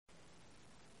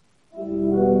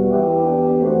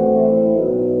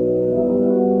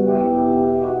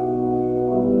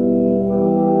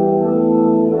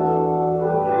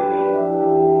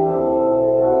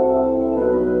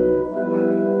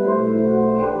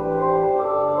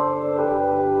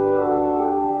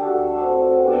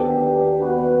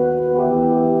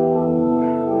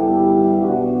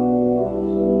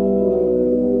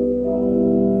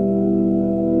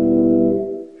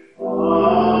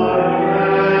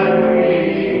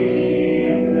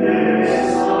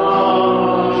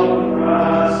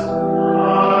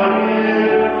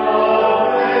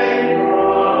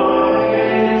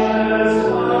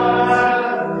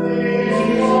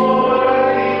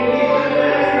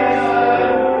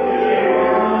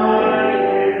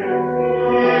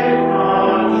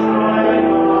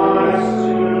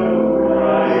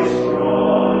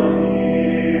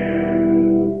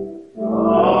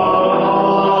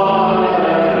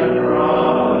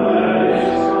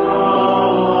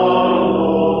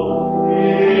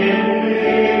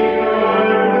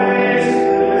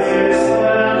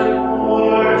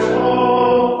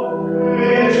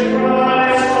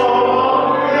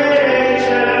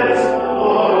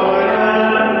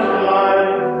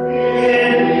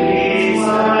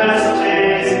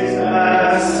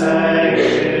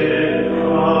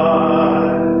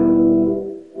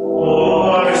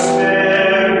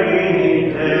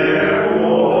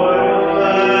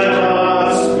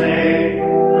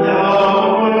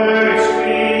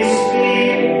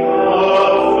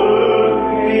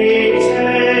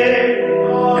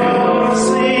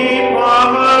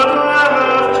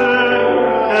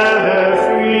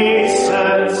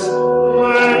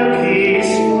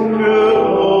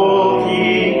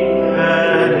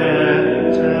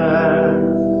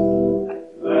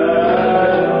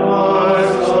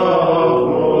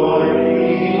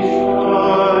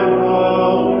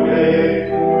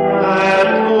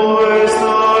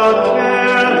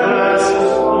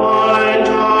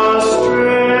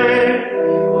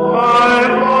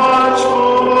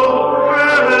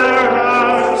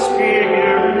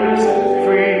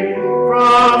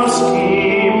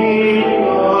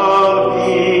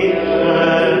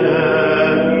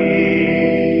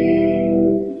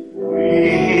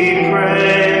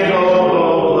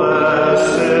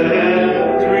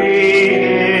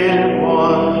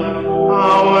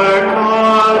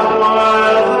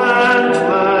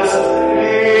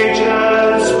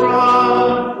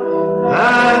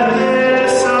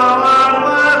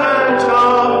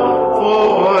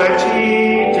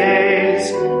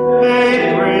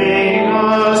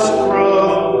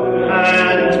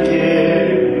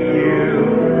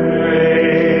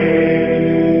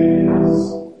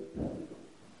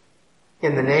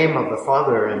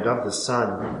The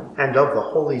Son, and of the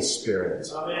Holy Spirit.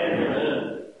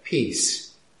 Amen.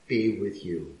 Peace be with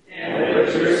you. And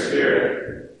with your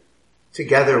spirit.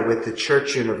 Together with the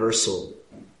Church Universal,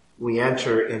 we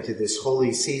enter into this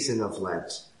holy season of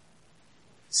Lent,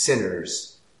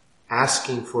 sinners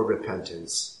asking for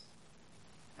repentance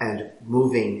and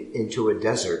moving into a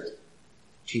desert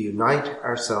to unite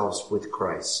ourselves with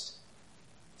Christ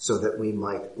so that we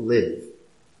might live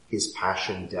his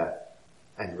passion, death,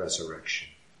 and resurrection.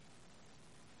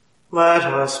 Let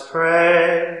us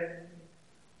pray.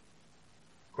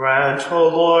 Grant, O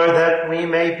Lord, that we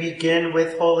may begin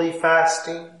with holy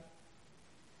fasting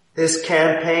this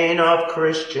campaign of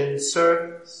Christian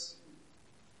service,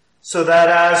 so that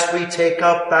as we take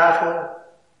up battle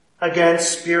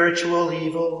against spiritual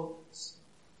evils,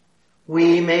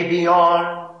 we may be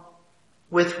armed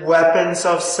with weapons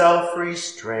of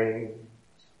self-restraint.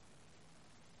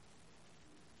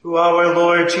 Through our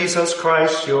Lord Jesus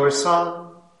Christ, your Son,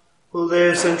 who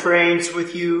lives and reigns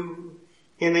with you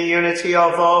in the unity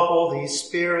of the Holy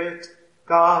Spirit,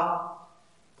 God,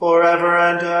 forever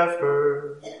and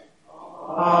ever.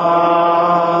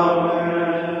 Amen.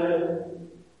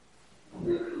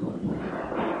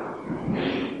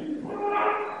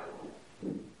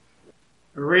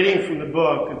 A reading from the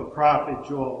book of the prophet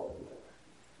Joel.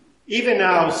 Even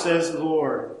now, says the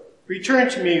Lord, return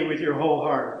to me with your whole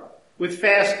heart, with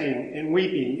fasting and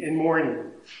weeping and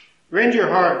mourning. Rend your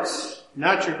hearts,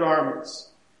 not your garments,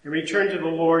 and return to the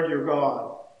Lord your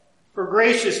God. For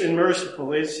gracious and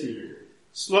merciful is he,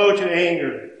 slow to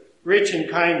anger, rich in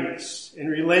kindness, and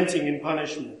relenting in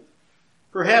punishment.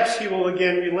 Perhaps he will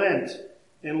again relent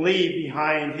and leave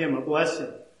behind him a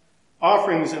blessing,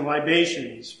 offerings and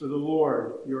libations for the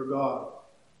Lord your God.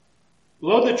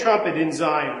 Blow the trumpet in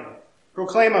Zion,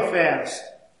 proclaim a fast,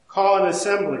 call an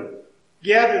assembly,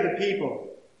 gather the people,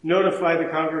 notify the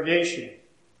congregation,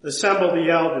 assemble the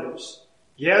elders,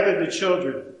 gather the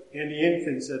children and the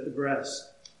infants at the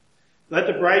breast. Let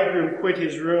the bridegroom quit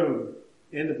his room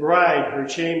and the bride her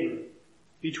chamber.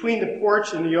 Between the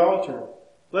porch and the altar,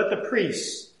 let the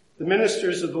priests, the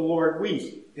ministers of the Lord,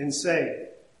 weep and say,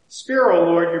 spare, O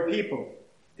Lord, your people,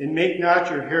 and make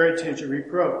not your heritage a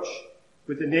reproach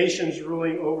with the nations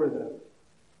ruling over them.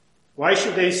 Why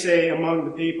should they say among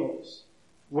the peoples,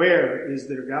 where is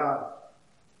their God?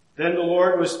 Then the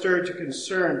Lord was stirred to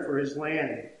concern for his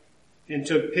land and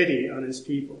took pity on his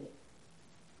people.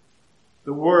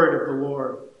 The word of the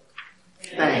Lord.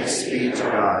 Thanks be to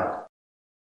God.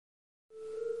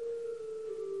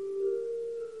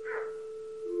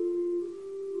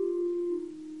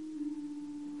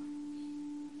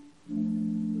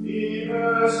 Be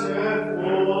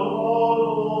merciful, O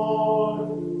Lord,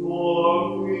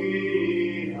 for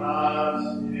we have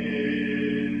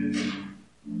sinned.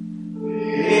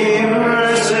 Be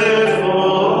merciful,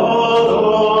 O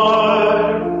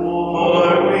Lord, for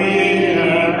we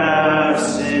have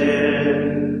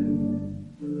sinned.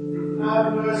 Have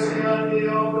mercy on me, O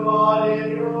God, in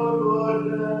your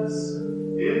goodness,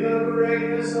 in the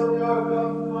greatness of your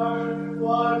compassion,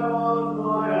 blot on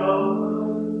my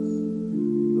offense.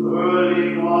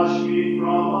 Early wash me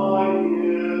from my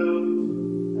guilt,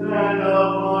 and of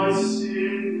my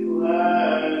sin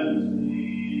cleanse me.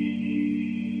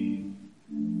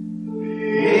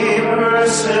 Be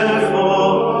merciful,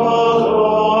 O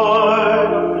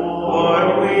Lord, for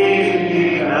we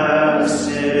have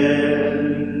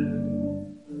sinned.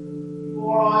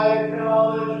 For I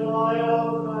acknowledge my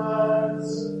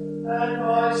offense, and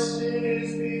my sin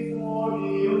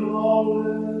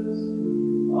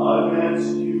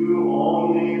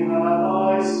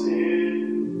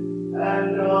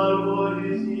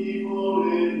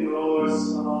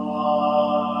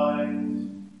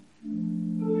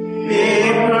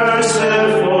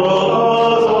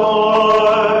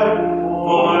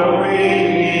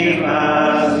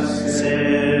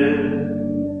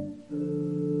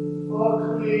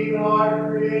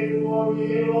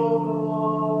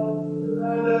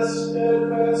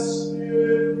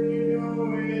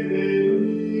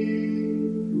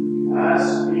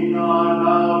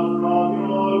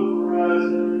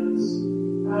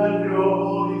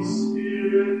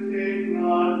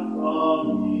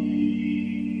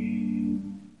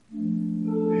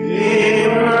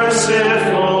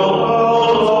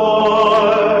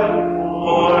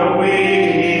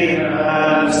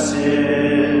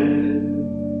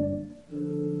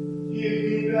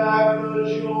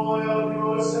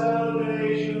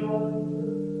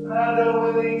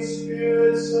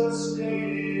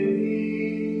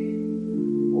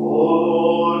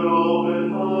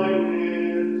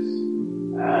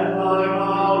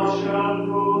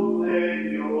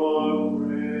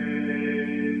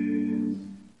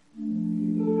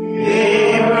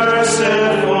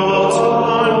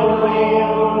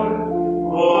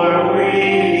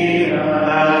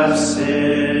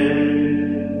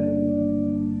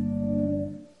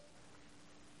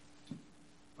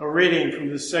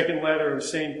second letter of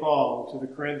St. Paul to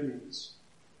the Corinthians.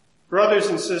 Brothers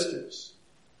and sisters,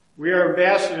 we are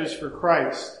ambassadors for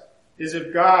Christ, as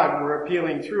if God were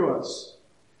appealing through us.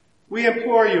 We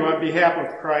implore you on behalf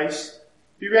of Christ,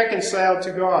 be reconciled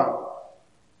to God.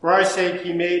 For our sake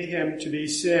he made him to be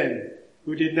sin,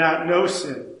 who did not know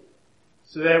sin,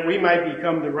 so that we might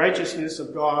become the righteousness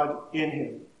of God in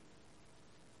him.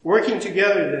 Working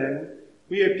together then,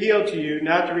 we appeal to you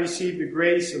not to receive the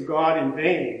grace of God in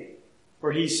vain,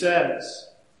 for he says,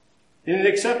 "In an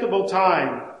acceptable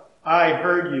time I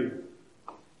heard you,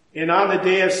 and on the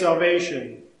day of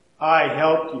salvation I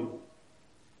helped you.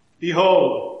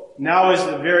 Behold, now is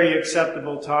the very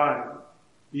acceptable time.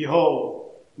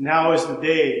 Behold, now is the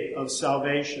day of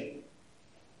salvation."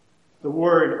 The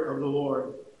word of the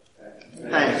Lord.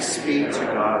 Thanks be to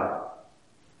God.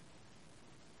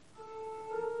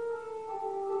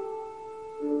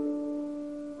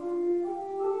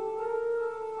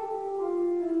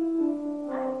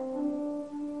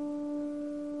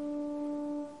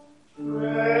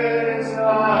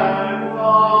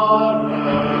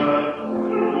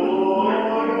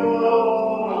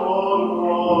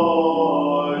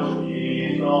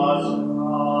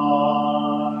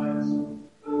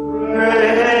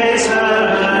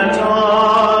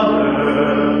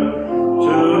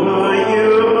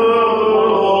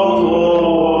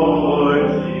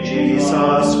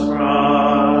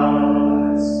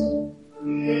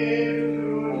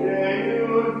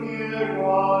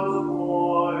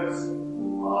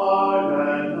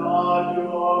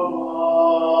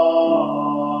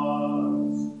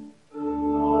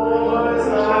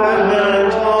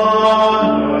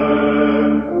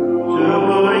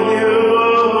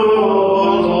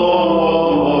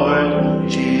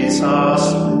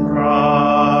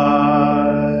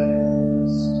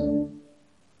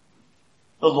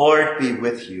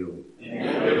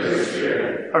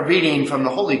 A reading from the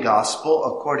Holy Gospel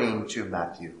according to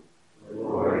Matthew.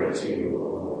 Glory to you,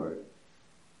 Lord.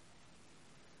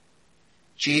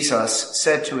 Jesus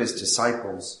said to his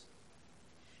disciples,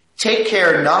 "Take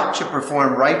care not to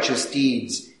perform righteous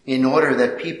deeds in order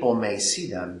that people may see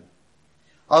them.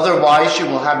 Otherwise you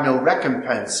will have no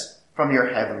recompense from your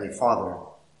heavenly Father.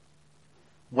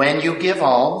 When you give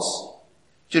alms,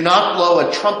 do not blow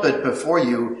a trumpet before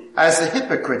you as the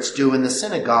hypocrites do in the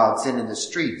synagogues and in the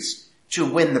streets, to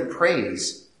win the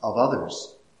praise of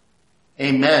others.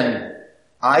 Amen,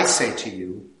 I say to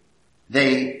you,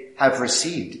 they have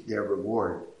received their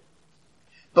reward.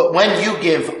 But when you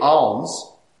give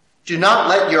alms, do not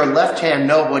let your left hand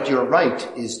know what your right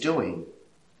is doing,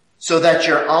 so that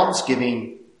your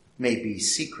almsgiving may be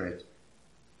secret.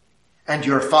 And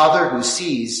your Father who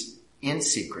sees in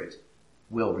secret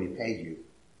will repay you.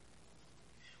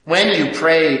 When you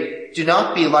pray, do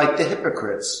not be like the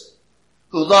hypocrites,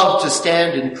 who love to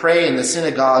stand and pray in the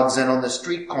synagogues and on the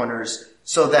street corners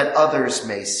so that others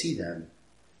may see them.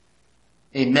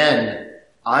 Amen,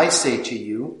 I say to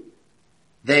you,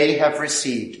 they have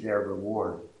received their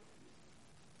reward.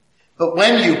 But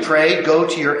when you pray, go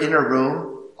to your inner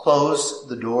room, close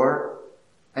the door,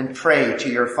 and pray to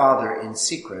your Father in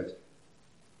secret.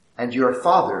 And your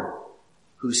Father,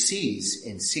 who sees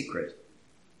in secret,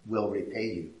 will repay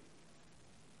you.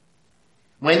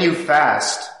 When you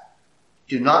fast,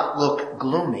 do not look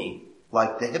gloomy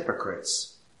like the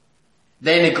hypocrites.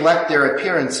 They neglect their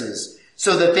appearances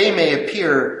so that they may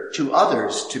appear to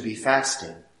others to be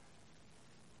fasting.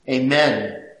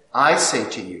 Amen, I say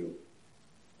to you,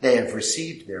 they have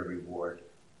received their reward.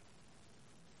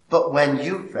 But when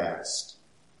you fast,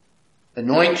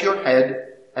 anoint your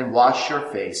head and wash your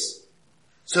face,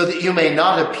 so that you may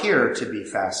not appear to be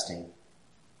fasting,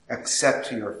 except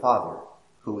to your Father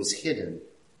who is hidden.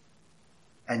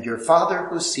 And your Father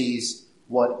who sees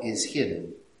what is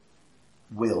hidden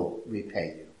will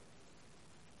repay you.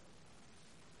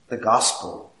 The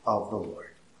Gospel of the Lord.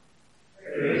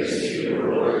 Praise to you,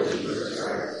 Lord Jesus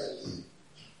Christ.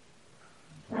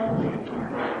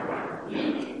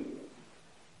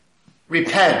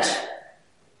 Repent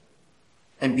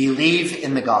and believe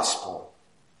in the gospel.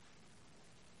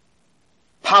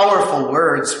 Powerful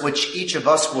words which each of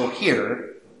us will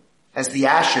hear as the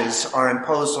ashes are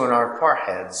imposed on our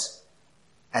foreheads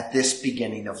at this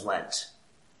beginning of Lent.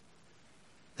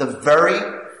 The very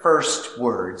first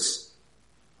words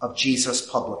of Jesus'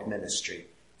 public ministry.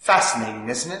 Fascinating,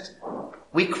 isn't it?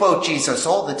 We quote Jesus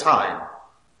all the time,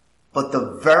 but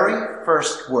the very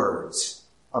first words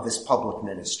of his public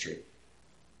ministry: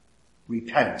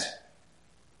 repent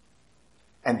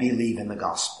and believe in the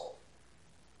gospel.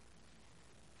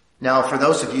 Now, for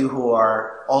those of you who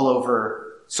are all over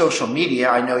social media,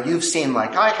 I know you've seen,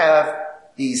 like I have,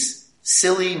 these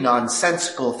silly,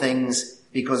 nonsensical things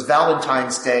because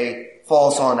Valentine's Day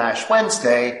falls on Ash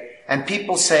Wednesday, and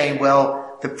people saying,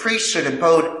 well, the priest should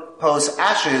impose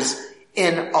ashes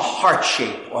in a heart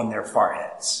shape on their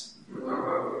foreheads.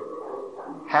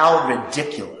 How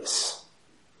ridiculous.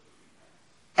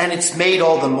 And it's made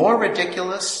all the more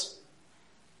ridiculous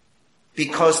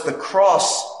because the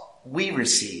cross we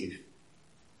receive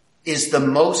is the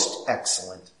most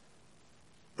excellent,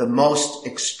 the most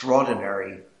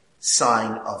extraordinary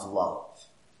sign of love.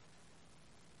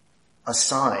 A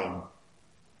sign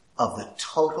of the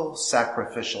total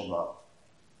sacrificial love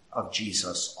of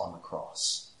Jesus on the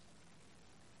cross.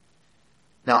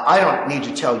 Now, I don't need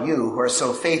to tell you who are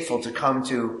so faithful to come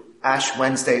to Ash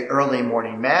Wednesday early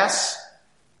morning Mass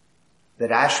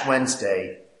that Ash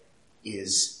Wednesday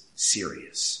is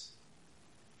serious.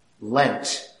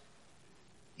 Lent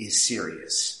is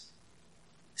serious.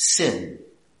 Sin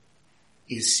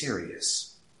is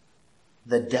serious.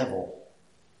 The devil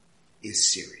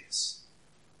is serious.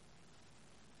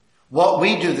 What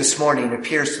we do this morning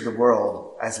appears to the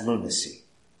world as lunacy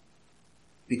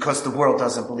because the world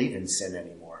doesn't believe in sin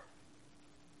anymore.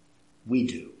 We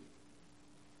do.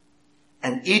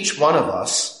 And each one of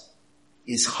us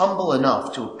is humble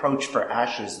enough to approach for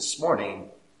ashes this morning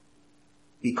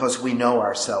because we know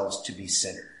ourselves to be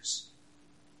sinners.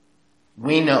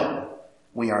 We know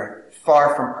we are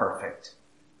far from perfect,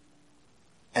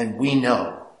 and we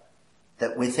know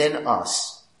that within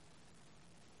us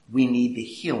we need the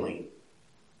healing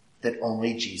that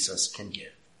only Jesus can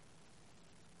give.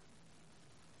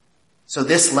 So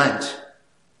this Lent,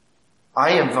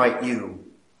 I invite you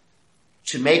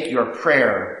to make your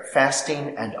prayer,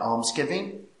 fasting, and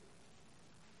almsgiving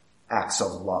acts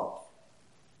of love,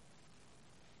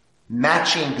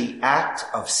 matching the act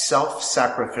of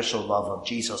self-sacrificial love of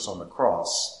Jesus on the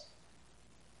cross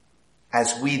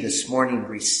as we this morning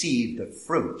receive the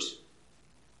fruit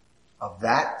of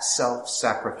that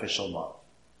self-sacrificial love,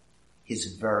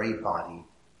 his very body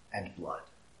and blood.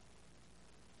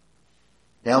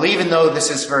 Now, even though this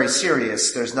is very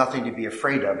serious, there's nothing to be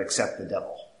afraid of except the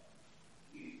devil.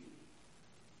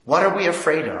 What are we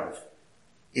afraid of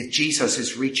if Jesus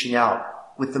is reaching out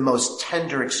with the most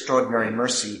tender, extraordinary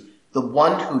mercy, the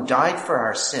one who died for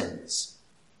our sins?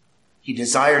 He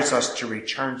desires us to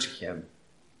return to him,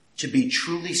 to be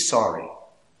truly sorry,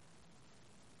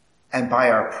 and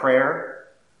by our prayer,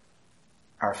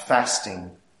 our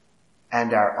fasting,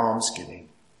 and our almsgiving,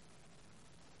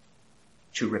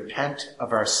 to repent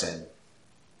of our sin,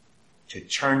 to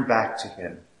turn back to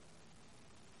him,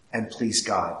 and please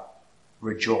God,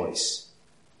 rejoice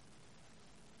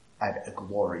at a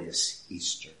glorious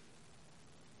Easter.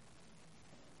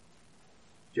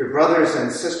 Dear brothers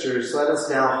and sisters, let us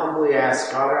now humbly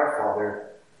ask God our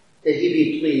Father that he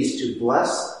be pleased to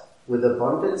bless with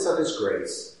abundance of his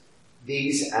grace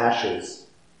these ashes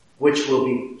which will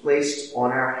be placed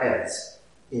on our heads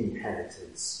in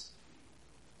penitence.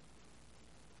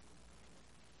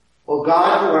 O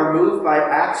God, who are moved by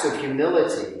acts of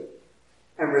humility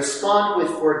and respond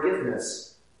with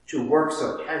forgiveness to works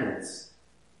of penance,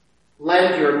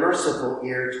 lend your merciful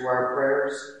ear to our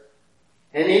prayers,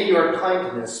 and in your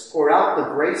kindness pour out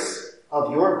the grace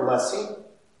of your blessing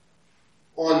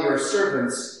on your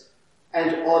servants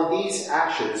and on these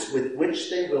ashes with which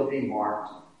they will be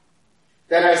marked,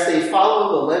 that as they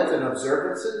follow the Lenten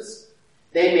observances,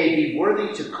 they may be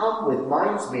worthy to come with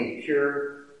minds made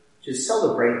pure to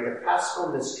celebrate the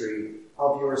paschal mystery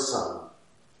of your Son.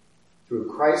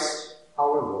 Through Christ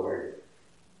our Lord.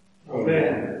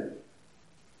 Amen.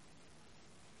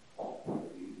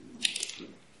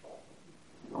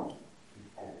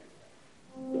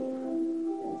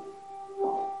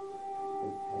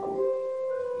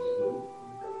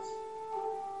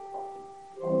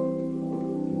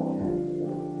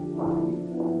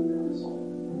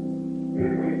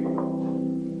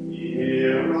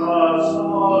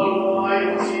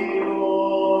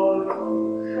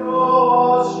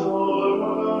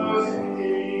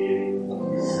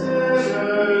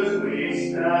 Sinners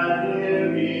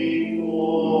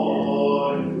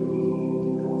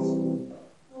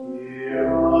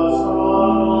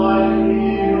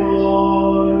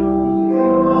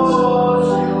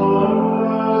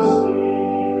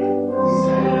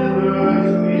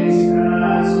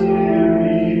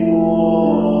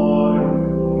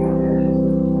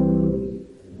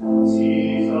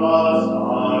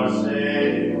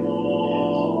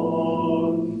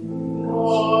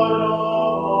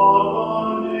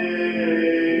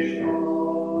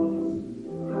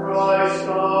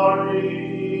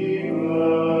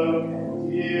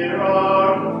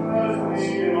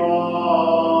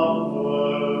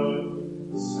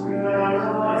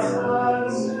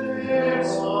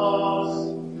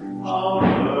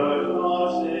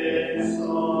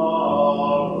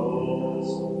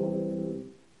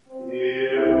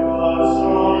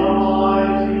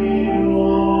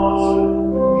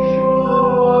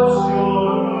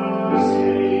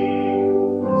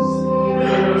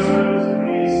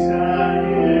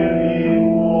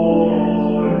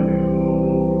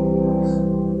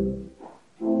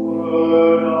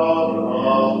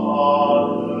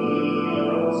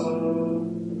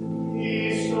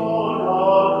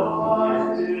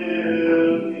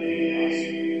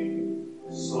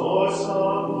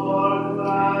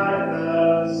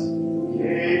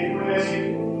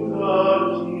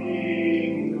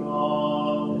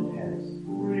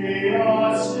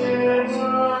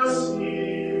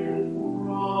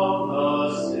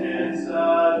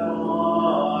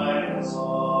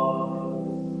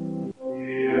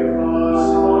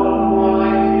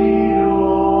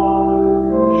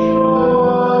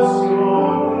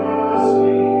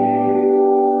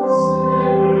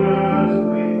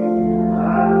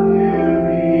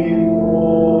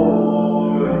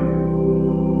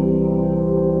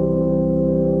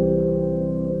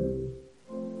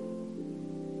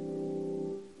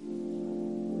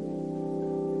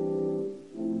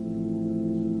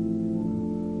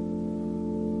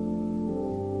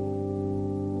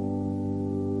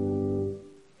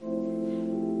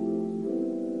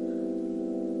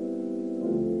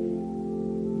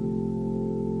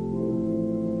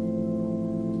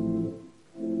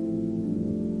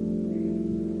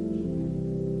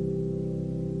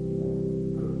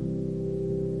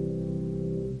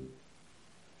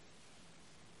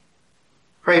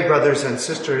Pray, brothers and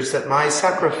sisters, that my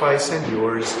sacrifice and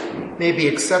yours may be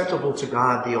acceptable to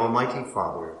God, the Almighty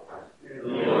Father. The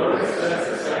Lord accepts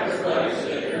the sacrifice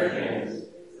at your hands,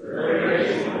 for the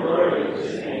praise and glory of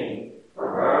his name,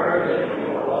 for our good and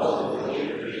for all of the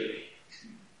church.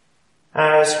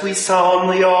 As we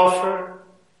solemnly offer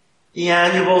the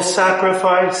annual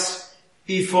sacrifice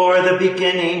before the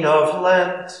beginning of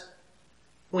Lent,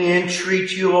 we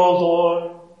entreat you, O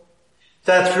Lord,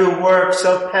 that through works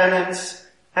of penance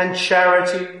and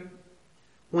charity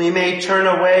we may turn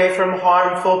away from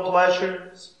harmful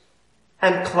pleasures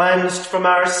and, cleansed from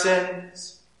our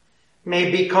sins,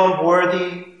 may become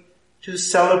worthy to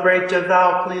celebrate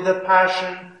devoutly the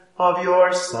passion of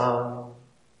your Son,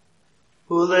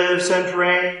 who lives and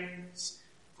reigns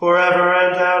forever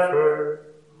and ever.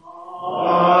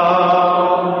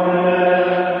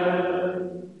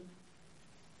 Amen.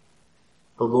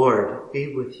 The Lord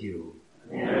be with you.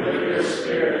 And with your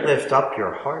spirit. Lift up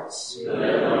your hearts. We lift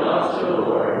them up to the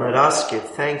Lord. Let us give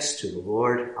thanks to the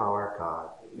Lord our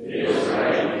God. It is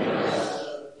right and just.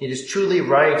 It is truly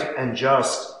right and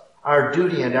just, our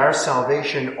duty and our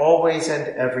salvation always and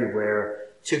everywhere,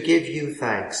 to give you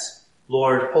thanks,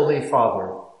 Lord, Holy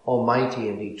Father, Almighty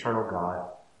and eternal God.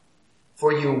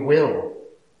 For you will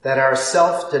that our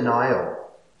self-denial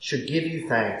should give you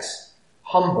thanks,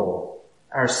 humble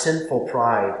our sinful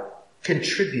pride,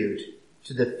 contribute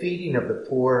to the feeding of the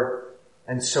poor,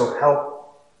 and so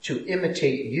help to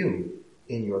imitate you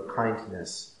in your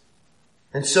kindness.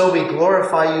 And so we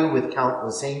glorify you with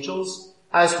countless angels,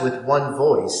 as with one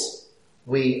voice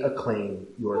we acclaim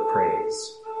your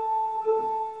praise.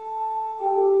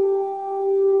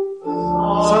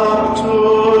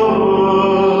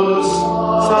 Sanctus,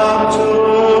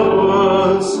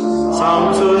 Sanctus,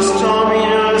 Sanctus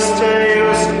Dominus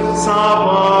Deus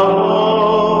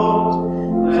Sabaoth,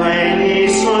 pleni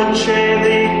sunt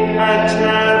caeli et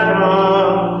terra,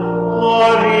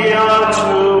 gloria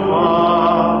tua,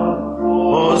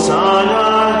 Hosanna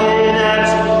in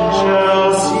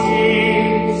excelsis,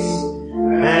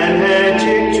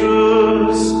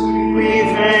 benedictus qui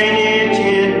venit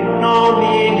in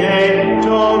nomine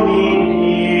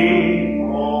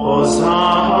Domini,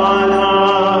 Hosanna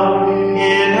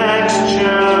in excelsis.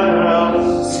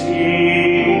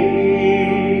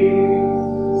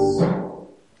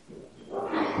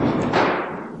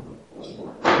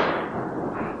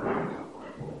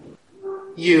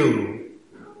 You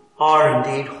are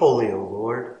indeed holy, O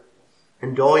Lord,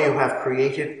 and all you have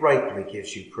created rightly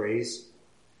gives you praise.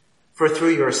 For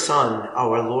through your Son,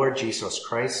 our Lord Jesus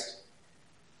Christ,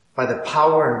 by the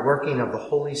power and working of the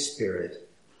Holy Spirit,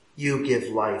 you give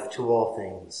life to all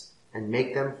things and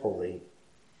make them holy.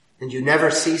 And you never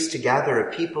cease to gather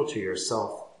a people to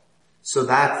yourself, so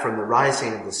that from the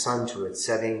rising of the sun to its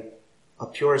setting, a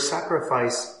pure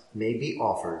sacrifice may be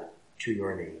offered to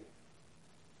your name.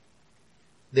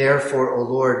 Therefore, O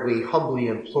Lord, we humbly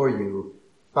implore you,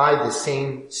 by the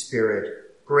same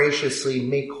Spirit, graciously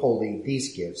make holy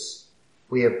these gifts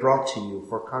we have brought to you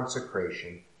for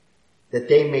consecration, that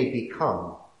they may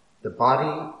become the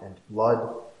body and blood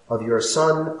of your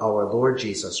Son, our Lord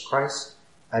Jesus Christ,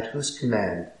 at whose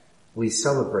command we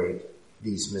celebrate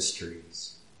these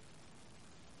mysteries.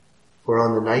 For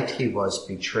on the night he was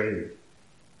betrayed,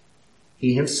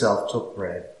 he himself took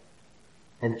bread,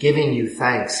 and giving you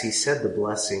thanks, he said the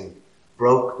blessing,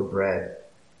 broke the bread,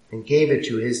 and gave it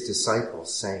to his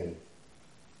disciples, saying,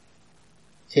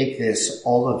 "Take this,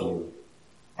 all of you,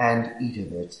 and eat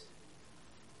of it,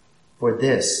 for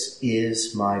this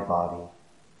is my body,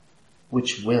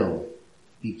 which will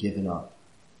be given up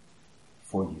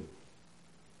for you."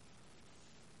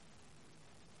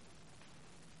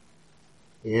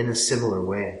 In a similar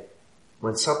way,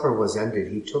 when supper was ended,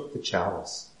 he took the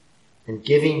chalice, and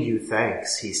giving you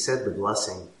thanks, he said the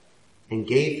blessing, and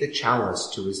gave the chalice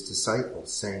to his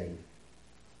disciples, saying,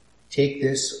 "Take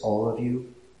this, all of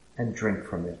you, and drink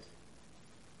from it,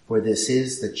 for this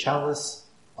is the chalice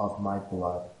of my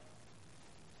blood,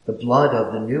 the blood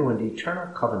of the new and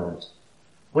eternal covenant,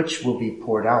 which will be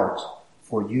poured out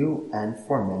for you and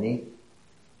for many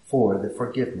for the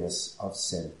forgiveness of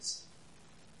sins.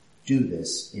 Do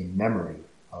this in memory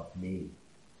of me."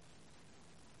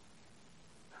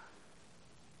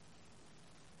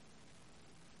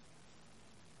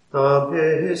 The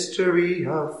mystery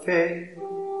of faith.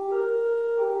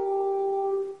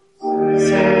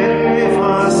 Save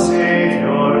us,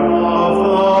 Savior of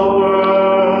the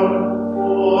world,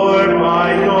 Lord,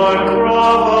 by your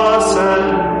cross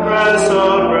and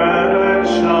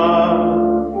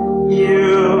resurrection,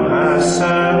 you have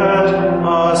set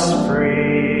us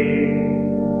free.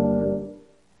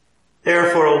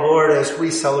 Therefore, O Lord, as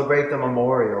we celebrate the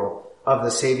memorial of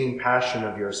the saving passion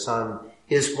of your Son,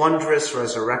 his wondrous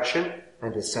resurrection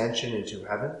and ascension into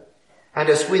heaven. And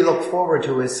as we look forward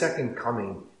to his second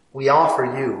coming, we offer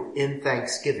you in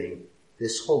thanksgiving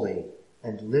this holy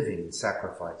and living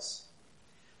sacrifice.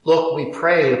 Look, we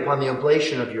pray upon the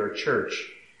oblation of your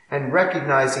church, and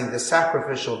recognizing the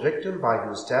sacrificial victim by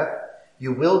whose death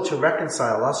you willed to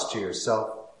reconcile us to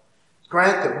yourself,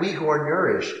 grant that we who are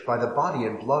nourished by the body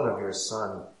and blood of your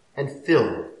Son and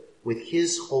filled with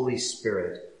his Holy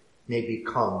Spirit may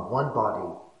become one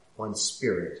body, one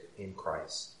spirit in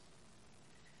Christ.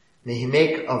 May he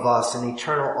make of us an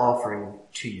eternal offering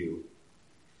to you,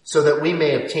 so that we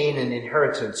may obtain an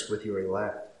inheritance with your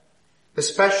elect,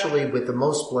 especially with the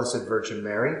most blessed Virgin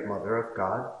Mary, Mother of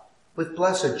God, with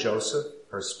blessed Joseph,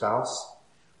 her spouse,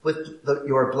 with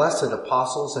your blessed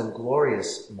apostles and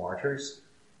glorious martyrs,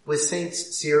 with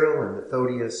Saints Cyril and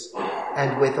Methodius,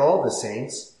 and with all the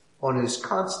saints, on whose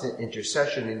constant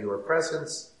intercession in your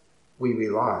presence we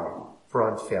rely for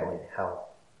unfailing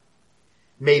help.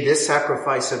 May this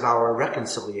sacrifice of our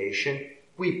reconciliation,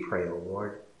 we pray, O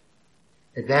Lord,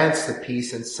 advance the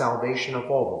peace and salvation of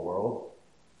all the world.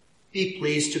 Be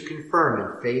pleased to confirm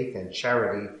in faith and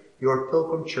charity your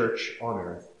pilgrim church on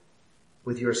earth,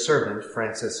 with your servant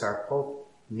Francis our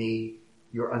Pope, me,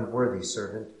 your unworthy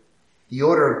servant, the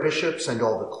order of bishops and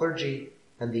all the clergy,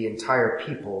 and the entire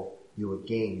people you have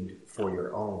gained for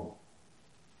your own.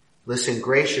 Listen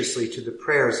graciously to the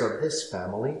prayers of this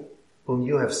family, whom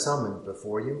you have summoned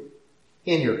before you.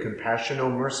 In your compassion, O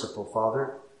merciful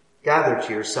Father, gather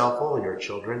to yourself all your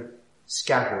children,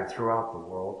 scattered throughout the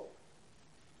world.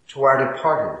 To our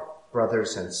departed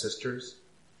brothers and sisters,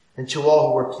 and to all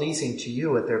who were pleasing to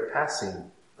you at their passing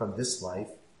from this life,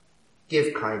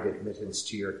 give kind admittance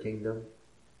to your kingdom.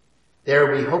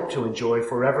 There we hope to enjoy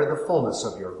forever the fullness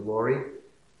of your glory,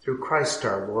 through Christ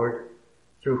our Lord,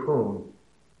 through whom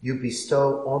you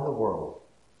bestow on the world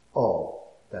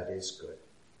all that is good.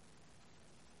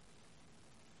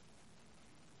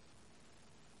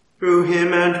 Through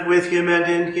him and with him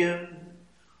and in him,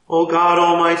 O God,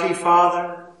 Almighty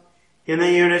Father, in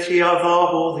the unity of the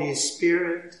Holy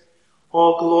Spirit,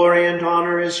 all glory and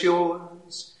honor is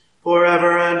yours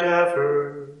forever and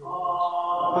ever.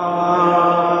 Amen.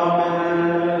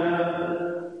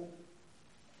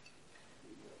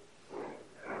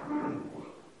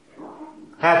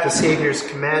 At the Savior's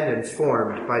command,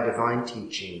 informed by divine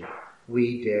teaching,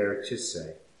 we dare to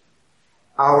say,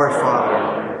 Our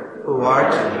Father, who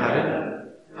art in heaven,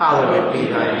 hallowed be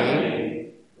thy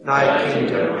name. Thy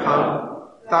kingdom come,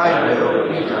 thy will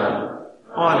be done,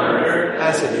 on earth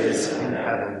as it is in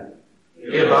heaven.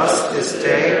 Give us this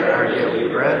day our daily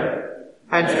bread,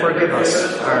 and forgive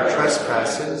us our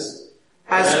trespasses,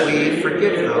 as we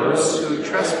forgive those who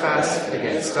trespass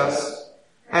against us.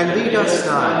 And lead us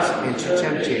not into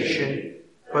temptation,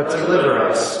 but deliver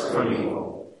us from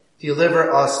evil. Deliver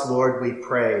us, Lord, we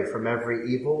pray, from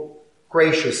every evil.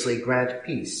 Graciously grant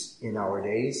peace in our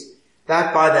days,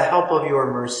 that by the help of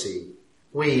your mercy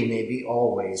we may be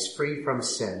always free from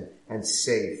sin and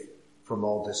safe from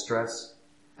all distress,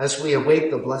 as we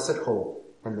await the blessed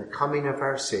hope and the coming of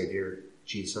our Savior,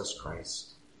 Jesus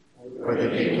Christ. For the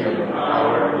kingdom,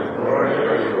 power, and glory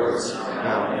are yours,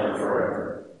 now and forever.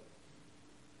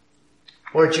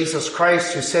 Lord Jesus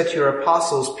Christ, who said to your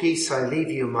apostles, Peace I leave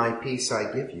you, my peace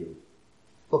I give you,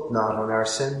 look not on our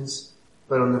sins,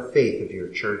 but on the faith of your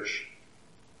church,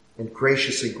 and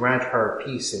graciously grant her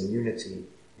peace and unity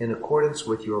in accordance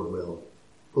with your will,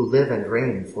 who live and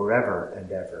reign forever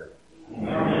and ever.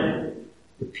 Amen.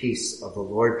 The peace of the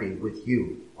Lord be with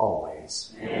you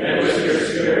always. And with your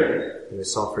spirit. Let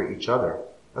us offer each other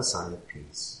a sign of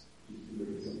peace.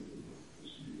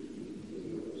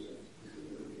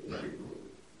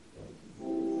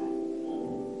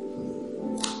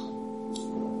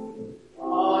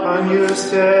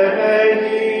 Agnus Dei,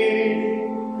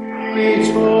 qui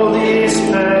tollis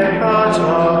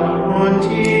peccata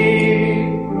mundi,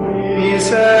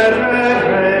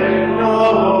 miserere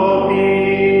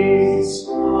nobis.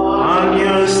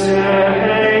 Agnus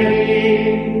Dei,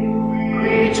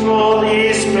 qui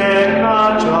tollis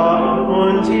peccata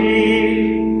mundi,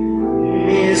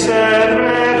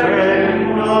 miserere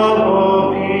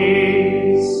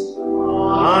nobis.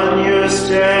 Agnus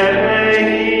Dei,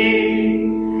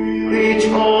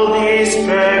 tollis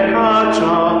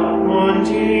peccata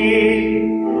mundi,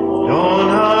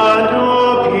 dona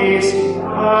nobis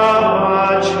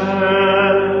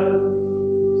pacem.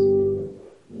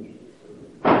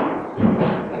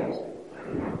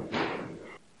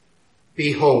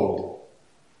 Behold,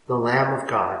 the Lamb of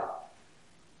God.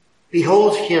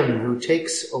 Behold him who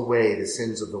takes away the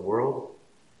sins of the world.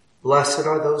 Blessed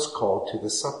are those called to the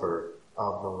supper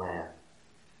of the Lamb.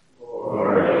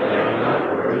 Lord, I am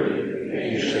not worthy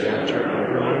that you should enter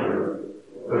under my roof,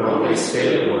 but only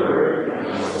say the word, and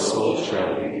my soul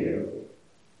shall be healed.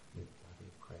 May the body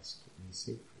of Christ keep me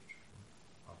safe for eternity.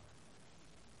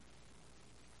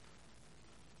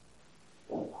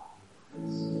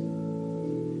 Amen.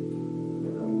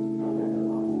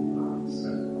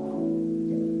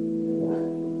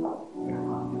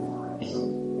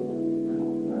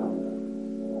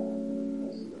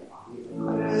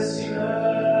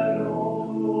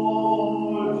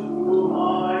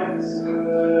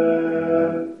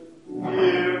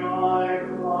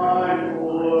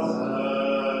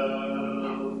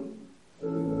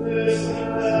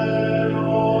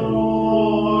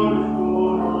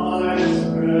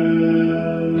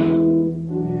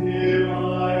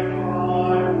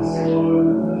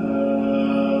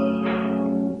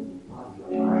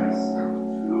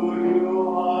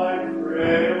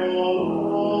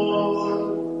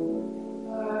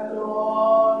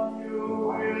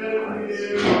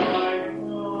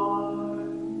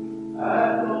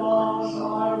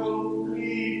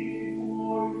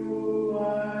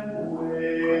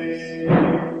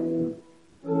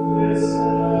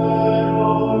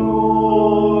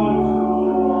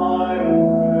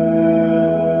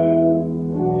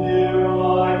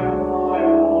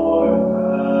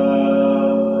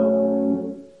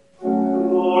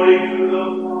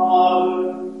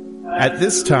 At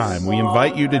this time, we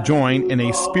invite you to join in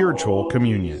a spiritual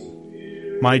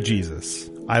communion. My Jesus,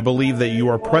 I believe that you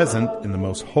are present in the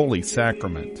most holy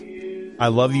sacrament. I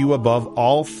love you above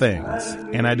all things,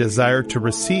 and I desire to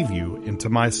receive you into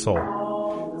my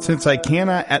soul. Since I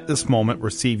cannot at this moment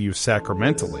receive you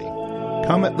sacramentally,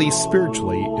 come at least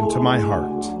spiritually into my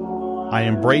heart. I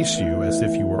embrace you as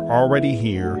if you were already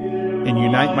here and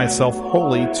unite myself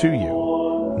wholly to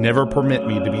you. Never permit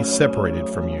me to be separated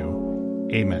from you.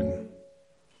 Amen.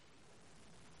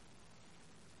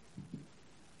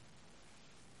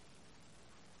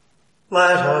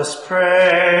 Let us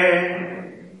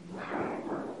pray.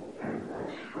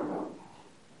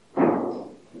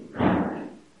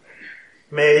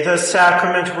 May the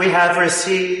sacrament we have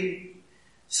received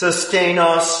sustain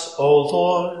us, O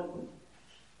Lord,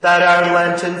 that our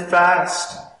Lenten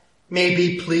fast may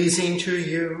be pleasing to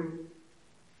you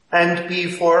and be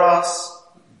for us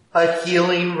a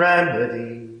healing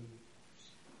remedy.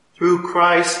 Through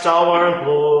Christ our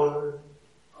Lord.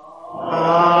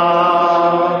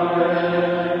 Amen.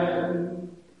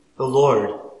 The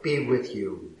Lord be with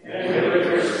you. And with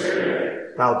your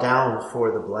spirit. Bow down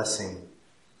for the blessing.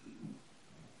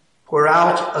 Pour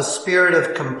out a spirit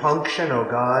of compunction, O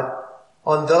God,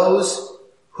 on those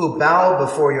who bow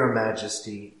before your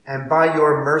majesty, and by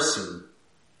your mercy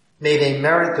may they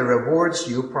merit the rewards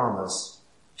you promise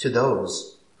to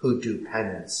those who do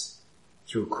penance.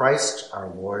 Through Christ our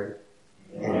Lord.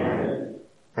 Amen.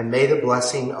 And may the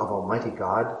blessing of Almighty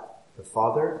God, the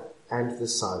Father, and the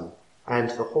Son, and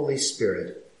the Holy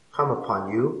Spirit come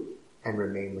upon you and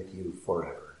remain with you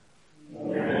forever.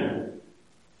 Amen.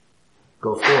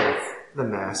 Go forth, the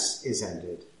Mass is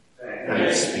ended.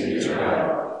 Thanks be to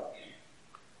God.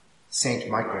 Saint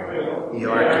Michael, the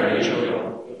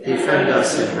Archangel, defend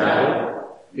us in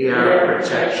battle. Be our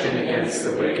protection against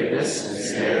the wickedness and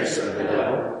snares of the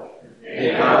devil.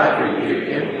 May God rebuke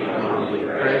him, we humbly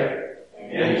pray.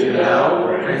 And do thou,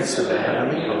 O Prince of the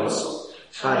heavenly host,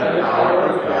 by the power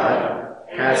of God,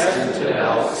 cast into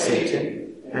hell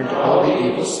Satan and all the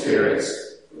evil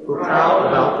spirits who prowl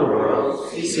about the world,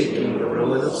 seeking the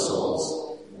ruin of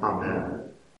souls. Amen.